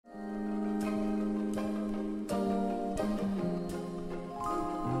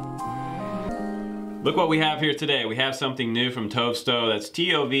Look what we have here today. We have something new from TOVSTO. That's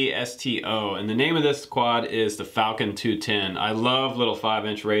TOVSTO, and the name of this quad is the Falcon 210. I love little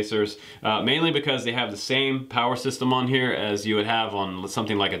 5-inch racers, mainly because they have the same power system on here as you would have on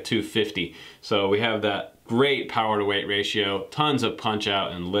something like a 250. So we have that great power to weight ratio, tons of punch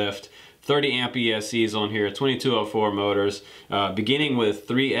out and lift. 30 amp ESCs on here, 2204 motors, beginning with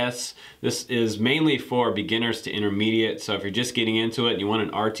 3S. This is mainly for beginners to intermediate, so if you're just getting into it and you want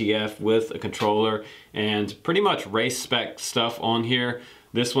an RTF with a controller and pretty much race spec stuff on here,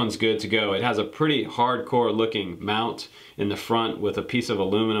 this one's good to go. It has a pretty hardcore looking mount in the front with a piece of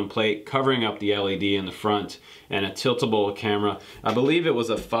aluminum plate covering up the LED in the front and a tiltable camera. I believe it was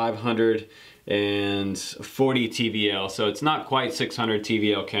a 540 TVL, so it's not quite 600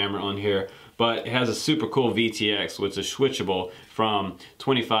 TVL camera on here, but it has a super cool VTX, which is switchable from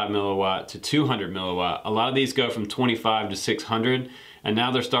 25 milliwatt to 200 milliwatt. A lot of these go from 25 to 600, and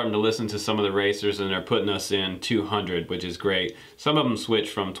now they're starting to listen to some of the racers and they're putting us in 200, which is great. Some of them switch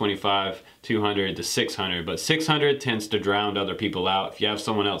from 25, 200 to 600, but 600 tends to drown other people out. If you have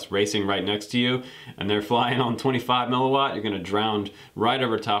someone else racing right next to you and they're flying on 25 milliwatt, you're gonna drown right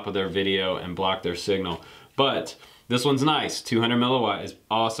over top of their video and block their signal. But this one's nice. 200 milliwatt is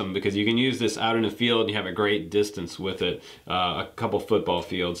awesome because you can use this out in the field and you have a great distance with it. A couple football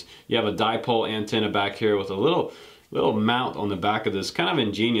fields. You have a dipole antenna back here with a little mount on the back of this. Kind of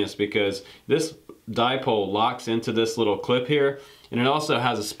ingenious because this dipole locks into this little clip here, and it also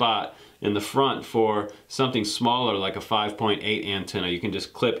has a spot in the front for something smaller like a 5.8 antenna. You can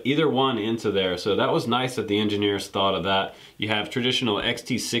just clip either one into there. So that was nice that the engineers thought of that. You have traditional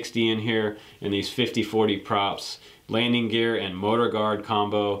XT60 in here and these 50/40 props, landing gear and motor guard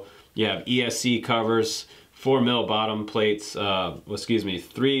combo. You have ESC covers, 4mm bottom plates,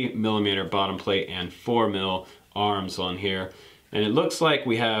 3mm bottom plate and 4mm arms on here, and it looks like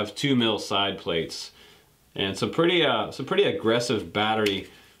we have 2mm side plates and some pretty aggressive battery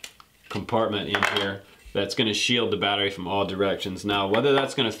compartment in here that's going to shield the battery from all directions. Now, whether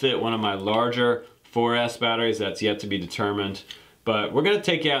that's going to fit one of my larger 4S batteries, that's yet to be determined, but we're going to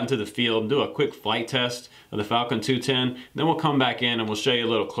take you out into the field and do a quick flight test of the Falcon 210. Then we'll come back in and we'll show you a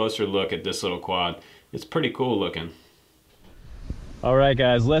little closer look at this little quad. It's pretty cool looking. All right,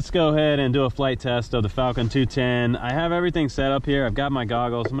 guys, let's go ahead and do a flight test of the Falcon 210. I have everything set up here. I've got my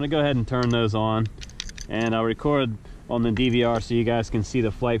goggles. I'm gonna go ahead and turn those on, and I'll record on the DVR so you guys can see the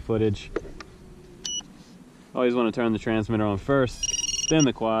flight footage. Always want to turn the transmitter on first, then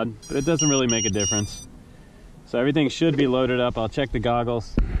the quad, but it doesn't really make a difference. So everything should be loaded up. I'll check the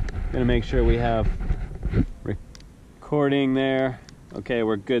goggles. Gonna make sure we have recording there. Okay,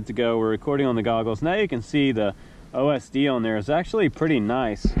 we're good to go. We're recording on the goggles. Now you can see the OSD on there is actually pretty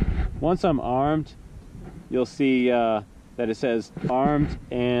nice. Once I'm armed, you'll see that it says armed,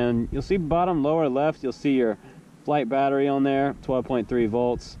 and you'll see bottom lower left, you'll see your flight battery on there, 12.3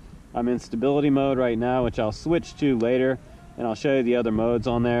 volts. I'm in stability mode right now, which I'll switch to later, and I'll show you the other modes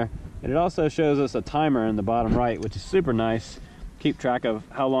on there. And it also shows us a timer in the bottom right, which is super nice. Keep track of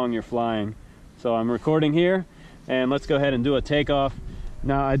how long you're flying. So I'm recording here, and let's go ahead and do a takeoff.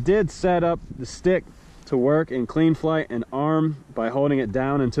 Now, I did set up the stick to work in clean flight and arm by holding it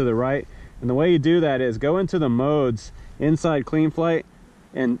down and to the right, and the way you do that is go into the modes inside clean flight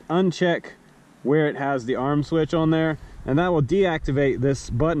and uncheck where it has the arm switch on there, and that will deactivate this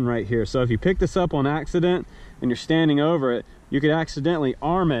button right here. So if you pick this up on accident and you're standing over it, you could accidentally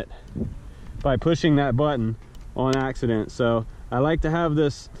arm it by pushing that button on accident. So I like to have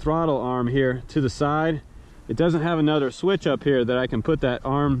this throttle arm here to the side. It doesn't have another switch up here that I can put that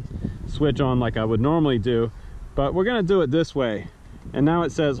arm switch on like I would normally do, but we're gonna do it this way. And now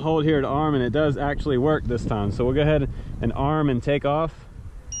it says hold here to arm, and it does actually work this time. So we'll go ahead and arm and take off.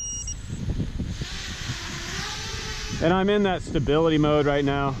 And I'm in that stability mode right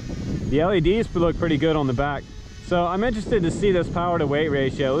now. The LEDs look pretty good on the back. So I'm interested to see this power to weight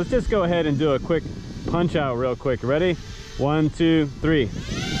ratio. Let's just go ahead and do a quick punch out real quick. Ready? 1, 2, 3.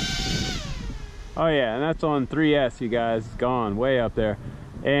 Oh yeah, and that's on 3S, you guys. It's gone way up there.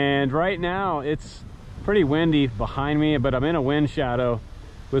 And right now it's pretty windy behind me, but I'm in a wind shadow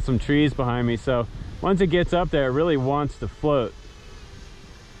with some trees behind me. So once it gets up there, it really wants to float.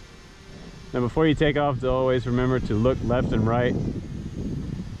 Now before you take off, always remember to look left and right.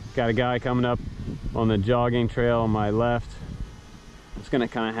 Got a guy coming up on the jogging trail on my left. I'm just gonna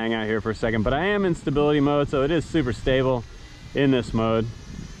kind of hang out here for a second, but I am in stability mode, so it is super stable in this mode.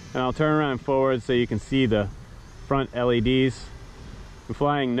 And I'll turn around forward so you can see the front LEDs. I'm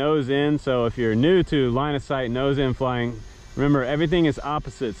flying nose in, so if you're new to line of sight nose in flying, remember everything is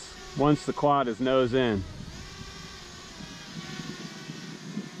opposites once the quad is nose in.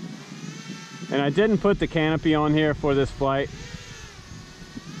 And I didn't put the canopy on here for this flight,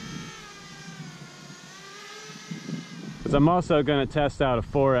 because I'm also going to test out a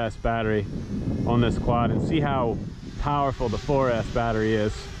 4S battery on this quad and see how powerful the 4S battery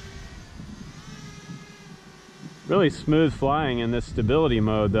is. Really smooth flying in this stability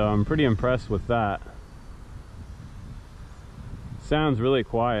mode though. I'm pretty impressed with that. Sounds really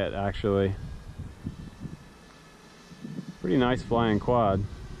quiet actually. Pretty nice flying quad.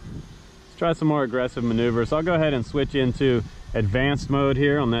 Let's try some more aggressive maneuvers. I'll go ahead and switch into advanced mode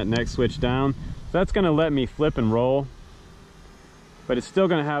here on that next switch down. So that's going to let me flip and roll, but it's still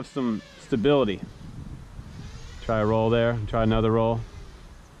going to have some stability. Try a roll there, try another roll.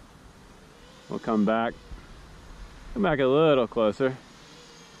 We'll come back a little closer so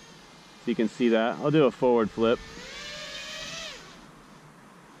you can see that. I'll do a forward flip.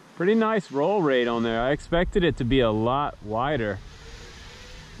 Pretty nice roll rate on there. I expected it to be a lot wider.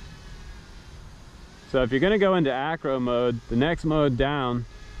 So if you're going to go into acro mode, the next mode down,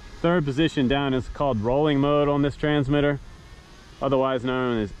 third position down, is called rolling mode on this transmitter, otherwise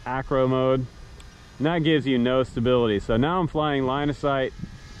known as acro mode. And that gives you no stability. So now I'm flying line of sight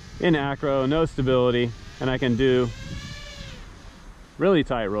in acro, no stability, and I can do really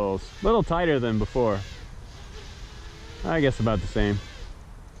tight rolls. A little tighter than before. I guess about the same.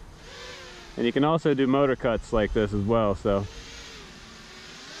 And you can also do motor cuts like this as well. So I'm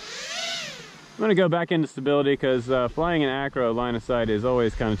going to go back into stability because flying in acro line of sight is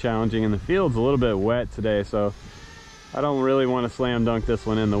always kind of challenging, and the field's a little bit wet today, so I don't really want to slam dunk this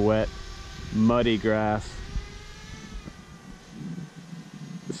one in the wet, muddy grass.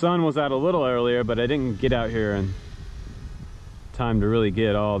 The sun was out a little earlier, but I didn't get out here in time to really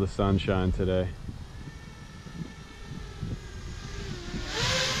get all the sunshine today.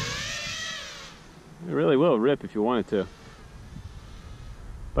 It really will rip if you wanted to.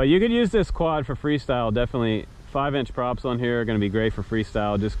 But you could use this quad for freestyle. Definitely 5-inch props on here are going to be great for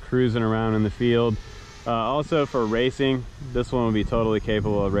freestyle, just cruising around in the field. Also for racing, this one would be totally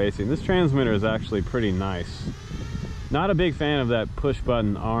capable of racing. This transmitter is actually pretty nice. Not a big fan of that push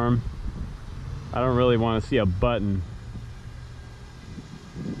button arm. I don't really want to see a button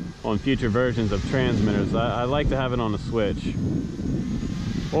on future versions of transmitters. I like to have it on a switch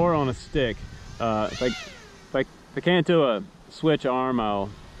or on a stick. If I can't do a switch arm, I'll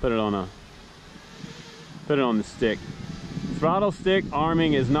put it on the stick. Throttle stick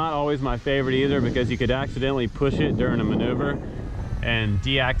arming is not always my favorite either, because you could accidentally push it during a maneuver and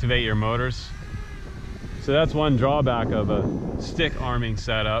deactivate your motors. So that's one drawback of a stick arming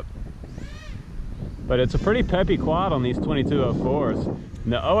setup. But it's a pretty peppy quad on these 2204s.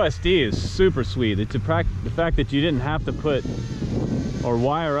 And the OSD is super sweet. It's the fact that you didn't have to put or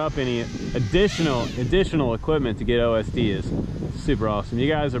wire up any additional equipment to get OSD is super awesome. You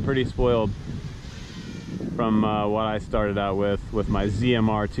guys are pretty spoiled from what I started out with my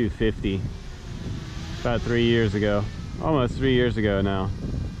ZMR 250 about 3 years ago, almost 3 years ago now.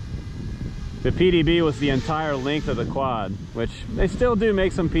 The PDB was the entire length of the quad, which they still do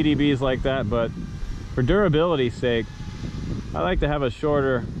make some PDBs like that, but for durability's sake, I like to have a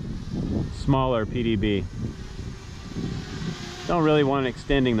shorter, smaller PDB. Don't really want it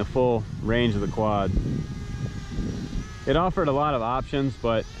extending the full range of the quad. It offered a lot of options,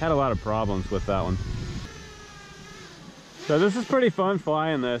 but had a lot of problems with that one. So this is pretty fun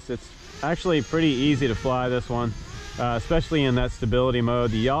flying this. It's actually pretty easy to fly this one, especially in that stability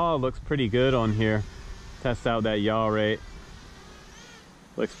mode. The yaw looks pretty good on here. Test out that yaw rate.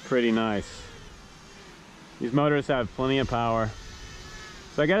 Looks pretty nice. These motors have plenty of power.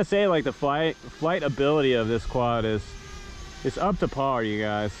 So I gotta say, like, the flight ability of this quad is up to par, you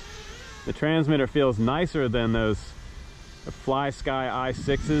guys. The transmitter feels nicer than those Fly Sky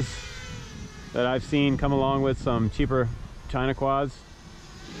i6s that I've seen come along with some cheaper China quads.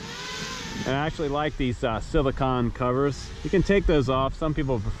 And I actually like these silicone covers. You can take those off. Some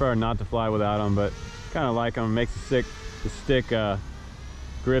people prefer not to fly without them, but kind of like them. It makes the stick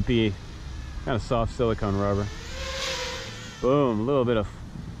grippy, kind of soft silicone rubber. Boom, a little bit of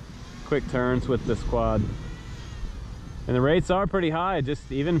quick turns with this quad. And the rates are pretty high,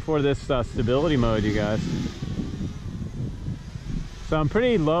 just even for this stability mode, you guys. So I'm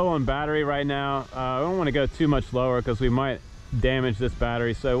pretty low on battery right now. I don't want to go too much lower because we might damage this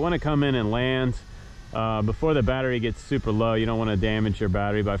battery. So I want to come in and land before the battery gets super low. You don't want to damage your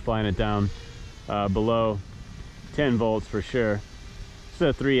battery by flying it down below 10 volts for sure. It's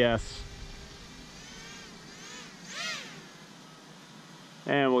a 3S.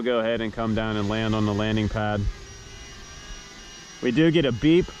 And we'll go ahead and come down and land on the landing pad. We do get a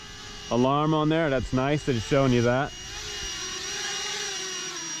beep alarm on there. That's nice that it's showing you that.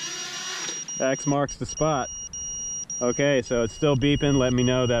 X marks the spot. Okay, so it's still beeping, let me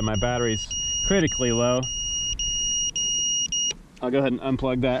know that my battery's critically low. I'll go ahead and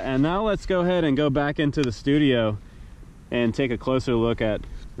unplug that. And now let's go ahead and go back into the studio and take a closer look at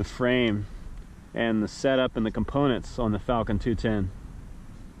the frame and the setup and the components on the Falcon 210.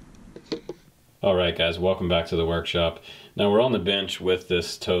 All right, guys, welcome back to the workshop. Now we're on the bench with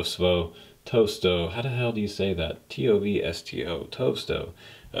this TOVSTO, how the hell do you say that? T-O-V-S-T-O, TOVSTO.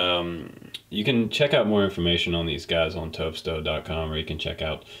 You can check out more information on these guys on TOVSTO.com, or you can check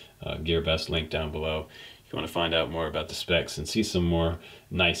out GearBest link down below if you want to find out more about the specs and see some more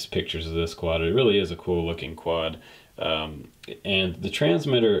nice pictures of this quad. It really is a cool looking quad. And the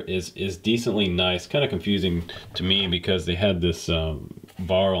transmitter is decently nice, kind of confusing to me because they had this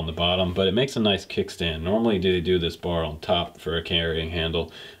bar on the bottom, but it makes a nice kickstand. Normally they do this bar on top for a carrying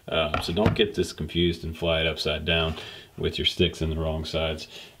handle, so don't get this confused and fly it upside down with your sticks in the wrong sides.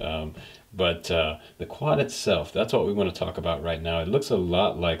 But the quad itself, that's what we want to talk about right now. It looks a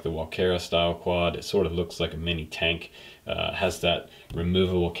lot like the Walkera style quad. It sort of looks like a mini tank, has that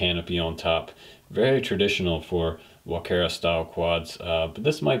removable canopy on top. Very traditional for Walkera style quads, but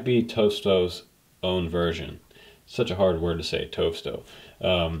this might be TOVSTO's own version. Such a hard word to say, TOVSTO.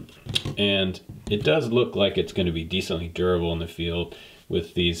 And it does look like it's going to be decently durable in the field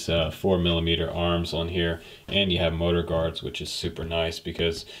with these 4mm arms on here, and you have motor guards, which is super nice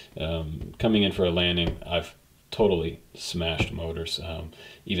because coming in for a landing, I've totally smashed motors.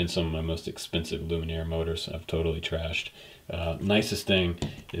 Even some of my most expensive Luminaire motors I've totally trashed. Nicest thing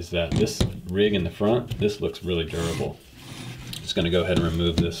is that this rig in the front, this looks really durable. Just going to go ahead and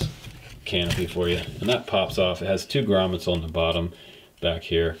remove this canopy for you, and that pops off. It has two grommets on the bottom back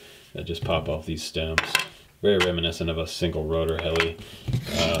here that just pop off these stems. Very reminiscent of a single rotor heli.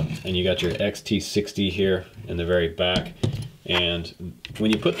 And you got your XT60 here in the very back, and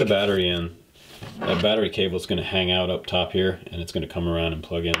when you put the battery in, that battery cable is going to hang out up top here, and it's going to come around and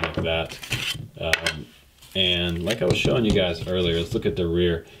plug in like that. And like I was showing you guys earlier, let's look at the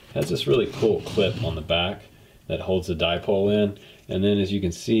rear. It has this really cool clip on the back that holds the dipole in, and then as you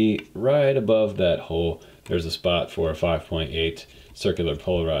can see right above that hole, there's a spot for a 5.8 circular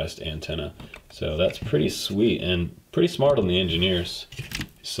polarized antenna. So that's pretty sweet and pretty smart on the engineer's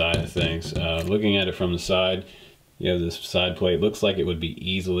side of things. Looking at it from the side, you have this side plate, looks like it would be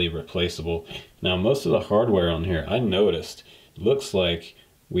easily replaceable. Now most of the hardware on here, I noticed, looks like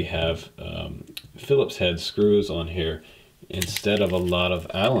we have Phillips head screws on here instead of a lot of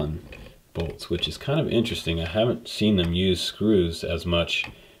Allen bolts, which is kind of interesting. I haven't seen them use screws as much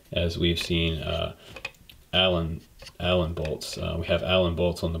as we've seen Allen bolts. We have Allen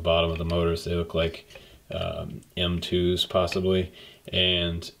bolts on the bottom of the motors. They look like M2s possibly,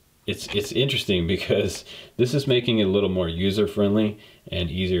 and it's interesting because this is making it a little more user friendly and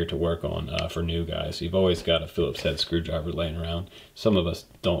easier to work on for new guys. You've always got a Phillips head screwdriver laying around. Some of us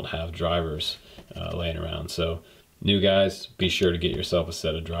don't have drivers laying around, so new guys, be sure to get yourself a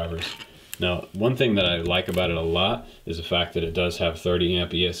set of drivers. Now, one thing that I like about it a lot is the fact that it does have 30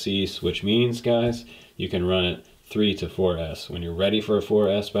 amp ESCs, which means, guys, you can run it 3 to 4S. When you're ready for a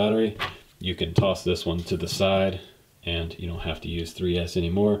 4S battery, you can toss this one to the side and you don't have to use 3S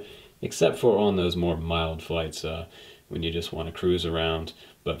anymore, except for on those more mild flights when you just want to cruise around.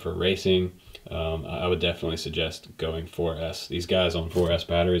 But for racing, I would definitely suggest going 4S. These guys on 4S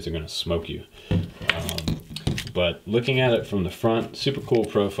batteries are going to smoke you. But looking at it from the front, super cool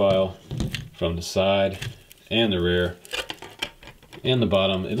profile. From the side and the rear and the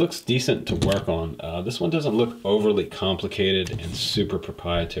bottom, it looks decent to work on. This one doesn't look overly complicated and super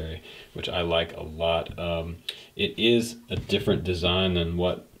proprietary, which I like a lot. It is a different design than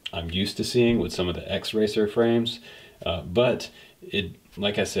what I'm used to seeing with some of the X-Racer frames, but it,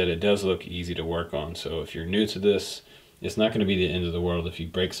 like I said, it does look easy to work on. So if you're new to this, it's not going to be the end of the world if you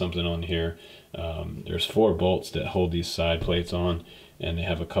break something on here. There's 4 bolts that hold these side plates on, and they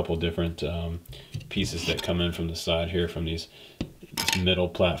have a couple different pieces that come in from the side here, from this middle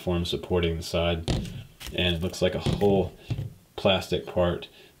platform supporting the side, and it looks like a whole plastic part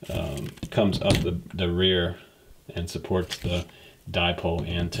comes up the rear and supports the dipole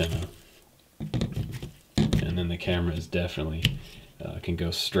antenna. And then the camera is definitely can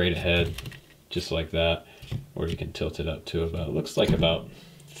go straight ahead just like that, or you can tilt it up to about, it looks like about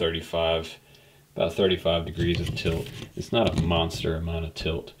 35 degrees of tilt. It's not a monster amount of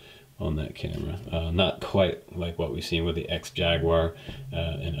tilt on that camera. Not quite like what we've seen with the X-Jaguar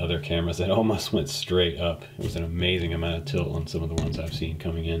and other cameras that almost went straight up. It was an amazing amount of tilt on some of the ones I've seen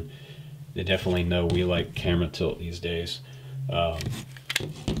coming in. They definitely know we like camera tilt these days.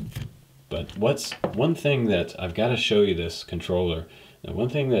 But what's one thing that I've got to show you this controller. Now, one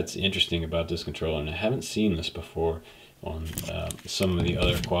thing that's interesting about this controller, and I haven't seen this before on some of the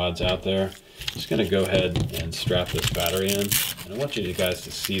other quads out there, I'm just going to go ahead and strap this battery in, and I want you guys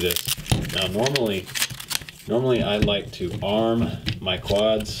to see this. Now, normally I like to arm my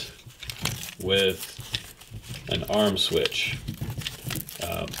quads with an arm switch,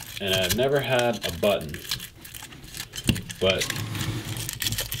 and I've never had a button, but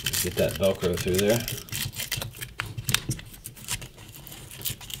get that Velcro through there.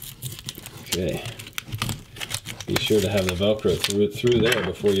 Okay, be sure to have the Velcro through there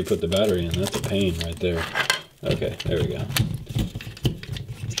before you put the battery in. That's a pain right there. Okay, there we go.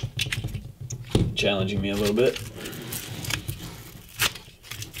 Challenging me a little bit.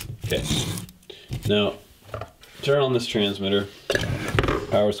 Okay, now turn on this transmitter.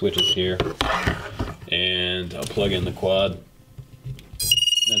 Power switch is here, and I'll plug in the quad.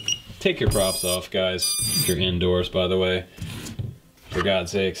 Now, take your props off, guys. If you're indoors, by the way, for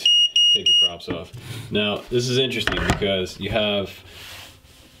God's sakes, take your props off. Now, this is interesting because you have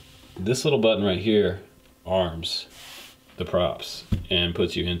this little button right here arms the props and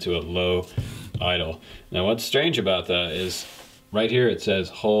puts you into a low idle. Now, what's strange about that is right here it says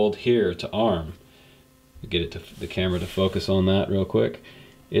hold here to arm. Get it to the camera to focus on that real quick.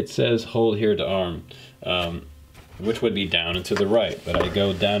 It says hold here to arm, which would be down and to the right, but I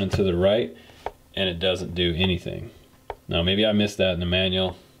go down and to the right and it doesn't do anything. Now, maybe I missed that in the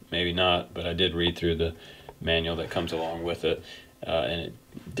manual, maybe not, but I did read through the manual that comes along with it, and it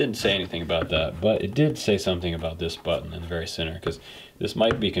didn't say anything about that, but it did say something about this button in the very center, because this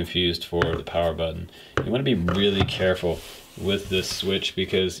might be confused for the power button. You want to be really careful with this switch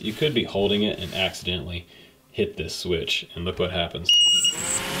because you could be holding it and accidentally hit this switch, and look what happens.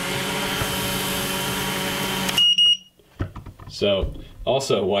 So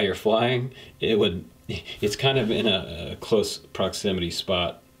also, while you're flying, it's kind of in a close proximity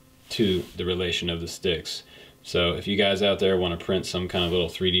spot to the relation of the sticks. So if you guys out there want to print some kind of little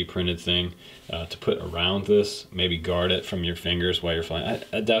 3D printed thing to put around this, maybe guard it from your fingers while you're flying.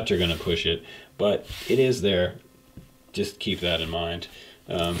 I doubt you're going to push it, but it is there. Just keep that in mind.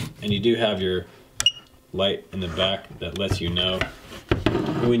 And you do have your light in the back that lets you know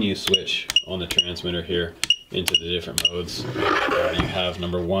when you switch on the transmitter here into the different modes. You have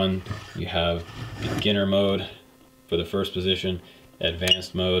number 1, you have beginner mode for the first position,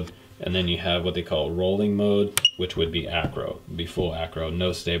 advanced mode, and then you have what they call rolling mode, which would be acro, be full acro,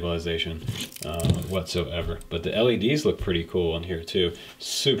 no stabilization whatsoever. But the LEDs look pretty cool in here too.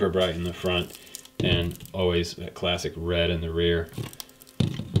 Super bright in the front, and always that classic red in the rear.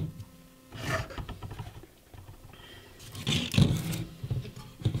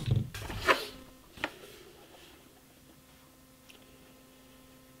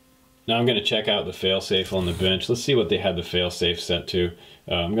 Now I'm going to check out the failsafe on the bench. Let's see what they had the failsafe set to.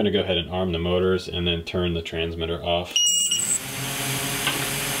 I'm going to go ahead and arm the motors and then turn the transmitter off.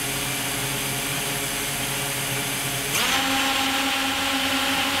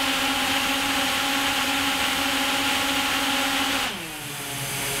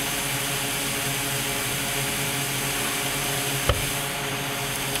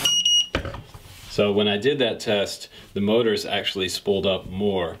 So when I did that test, the motors actually spooled up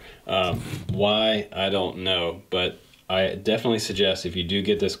more. Why, I don't know, but I definitely suggest if you do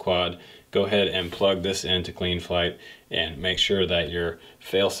get this quad, go ahead and plug this into Clean Flight and make sure that your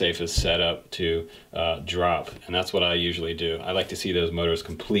failsafe is set up to drop, and that's what I usually do. I like to see those motors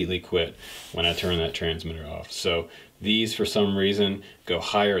completely quit when I turn that transmitter off. So these, for some reason, go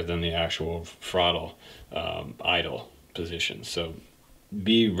higher than the actual throttle idle position. So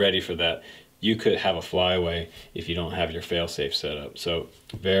be ready for that. You could have a flyaway if you don't have your failsafe set up. So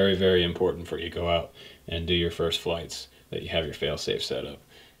very, very important for you to go out and do your first flights that you have your failsafe set up.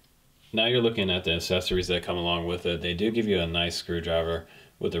 Now you're looking at the accessories that come along with it. They do give you a nice screwdriver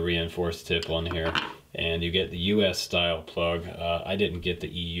with a reinforced tip on here, and you get the US style plug. I didn't get the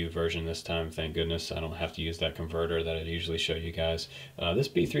EU version this time, thank goodness. I don't have to use that converter that I usually show you guys. This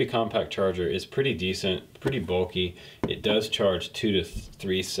B3 compact charger is pretty decent, pretty bulky. It does charge 2 to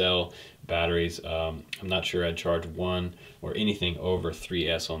 3 cell batteries. I'm not sure I'd charge 1 or anything over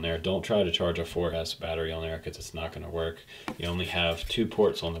 3S on there. Don't try to charge a 4S battery on there because it's not going to work. You only have 2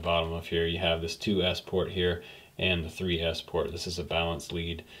 ports on the bottom of here. You have this 2S port here and the 3S port. This is a balanced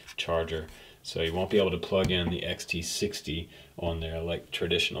lead charger, so you won't be able to plug in the XT60 on there like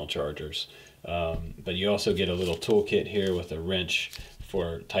traditional chargers. But you also get a little toolkit here with a wrench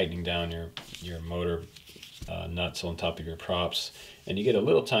for tightening down your motor nuts on top of your props, and you get a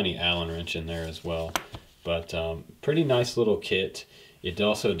little tiny Allen wrench in there as well. But pretty nice little kit, It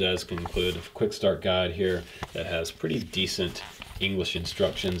also does include a quick start guide here that has pretty decent English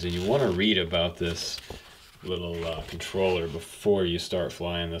instructions, and you want to read about this little controller before you start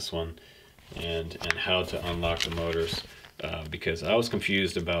flying this one, and how to unlock the motors, because I was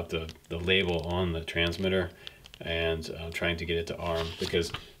confused about the label on the transmitter, and trying to get it to arm,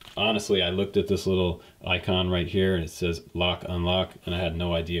 because honestly I looked at this little icon right here and it says lock unlock, and I had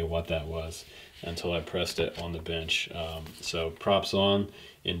no idea what that was until I pressed it on the bench. So props on,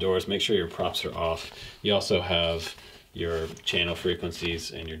 indoors, make sure your props are off. You also have your channel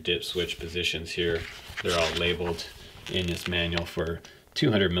frequencies and your dip switch positions here. They're all labeled in this manual for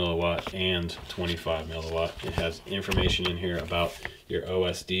 200 milliwatt and 25 milliwatt. It has information in here about your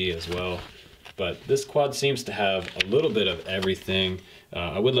OSD as well. But this quad seems to have a little bit of everything.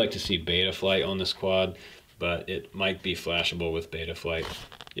 I would like to see beta flight on this quad, but it might be flashable with beta flight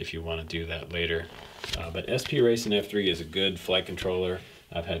if you want to do that later. But SP Racing F3 is a good flight controller.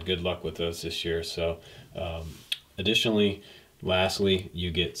 I've had good luck with those this year. So additionally, lastly, you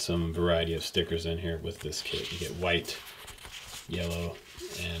get some variety of stickers in here with this kit. You get white, yellow,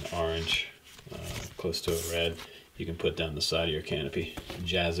 and orange, close to a red. You can put down the side of your canopy,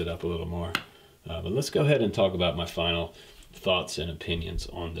 jazz it up a little more. But let's go ahead and talk about my final thoughts and opinions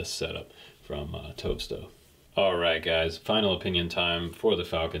on this setup from TOVSTO. All right, guys, final opinion time for the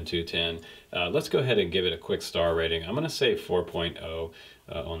Falcon 210. Let's go ahead and give it a quick star rating. I'm going to say 4.0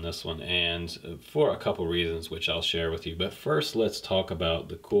 on this one, and for a couple reasons which I'll share with you. But first, let's talk about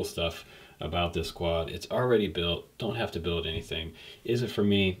the cool stuff about this quad. It's already built, don't have to build anything. Is it for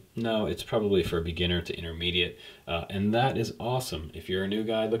me? No, it's probably for beginner to intermediate, and that is awesome. If you're a new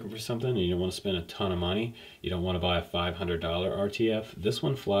guy looking for something and you don't want to spend a ton of money, you don't want to buy a $500 RTF, this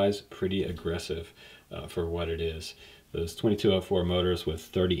one flies pretty aggressive for what it is. Those 2204 motors with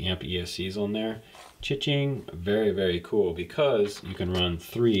 30 amp ESCs on there, cha-ching, very, very cool, because you can run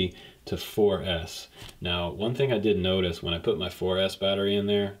 3 to 4S. Now, one thing I did notice when I put my 4S battery in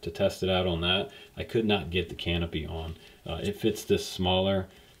there to test it out on that, I could not get the canopy on. It fits this smaller,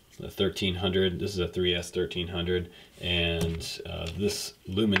 the 1300, this is a 3S 1300, and this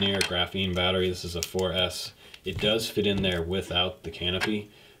Luminaire graphene battery, this is a 4S. It does fit in there without the canopy,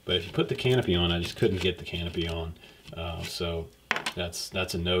 but if you put the canopy on, I just couldn't get the canopy on. So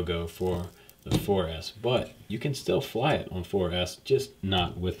that's a no-go for the 4S, but you can still fly it on 4S, just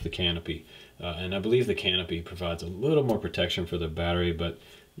not with the canopy. And I believe the canopy provides a little more protection for the battery, but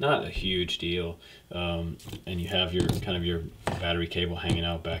not a huge deal. And you have your kind of your battery cable hanging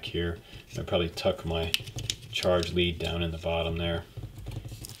out back here. I probably tuck my charge lead down in the bottom there.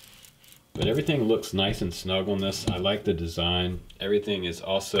 But everything looks nice and snug on this. I like the design. Everything is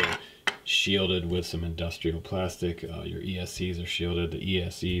also shielded with some industrial plastic. Your ESCs are shielded. The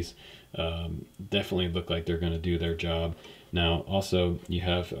ESCs definitely look like they're going to do their job. Now also you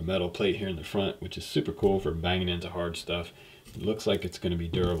have a metal plate here in the front, which is super cool for banging into hard stuff. It looks like it's going to be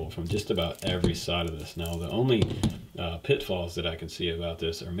durable from just about every side of this. Now the only pitfalls that I can see about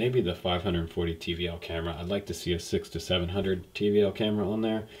this are maybe the 540 TVL camera. I'd like to see a 600 to 700 TVL camera on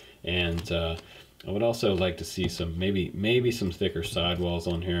there, and I would also like to see some maybe some thicker sidewalls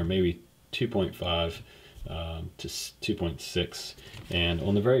on here, maybe 2.5 to 2.6. And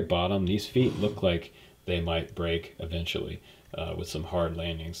on the very bottom, these feet look like they might break eventually with some hard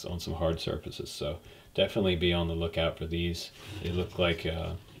landings on some hard surfaces. So definitely be on the lookout for these. They look like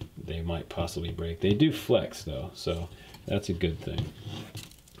they might possibly break. They do flex though, so that's a good thing.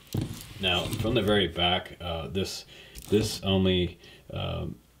 Now from the very back, this only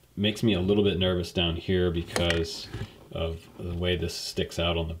makes me a little bit nervous down here because of the way this sticks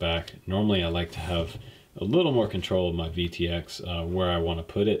out on the back. Normally I like to have a little more control of my VTX where I want to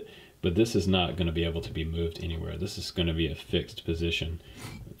put it, but this is not going to be able to be moved anywhere. This is going to be a fixed position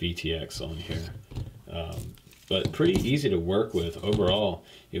VTX on here. But pretty easy to work with. Overall,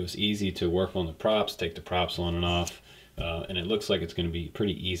 it was easy to work on the props, take the props on and off, and it looks like it's going to be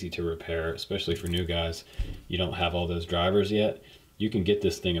pretty easy to repair, especially for new guys. You don't have all those drivers yet. You can get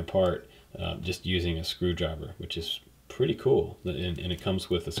this thing apart just using a screwdriver, which is pretty cool. And it comes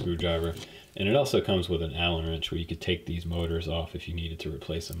with a screwdriver, and it also comes with an Allen wrench where you could take these motors off if you needed to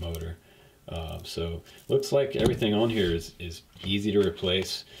replace a motor. So looks like everything on here is easy to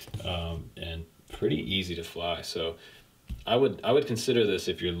replace and pretty easy to fly. So I would consider this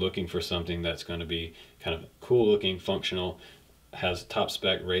if you're looking for something that's going to be kind of cool looking, functional, has top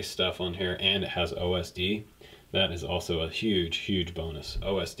spec race stuff on here, and it has OSD. That is also a huge bonus.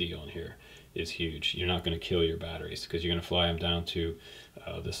 OSD on here is huge. You're not going to kill your batteries because you're going to fly them down to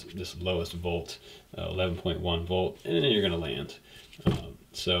this lowest volt, 11.1 volt, and then you're going to land.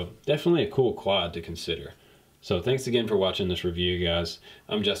 So definitely a cool quad to consider. So thanks again for watching this review, guys.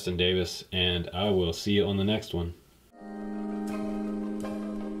 I'm Justin Davis, and I will see you on the next one.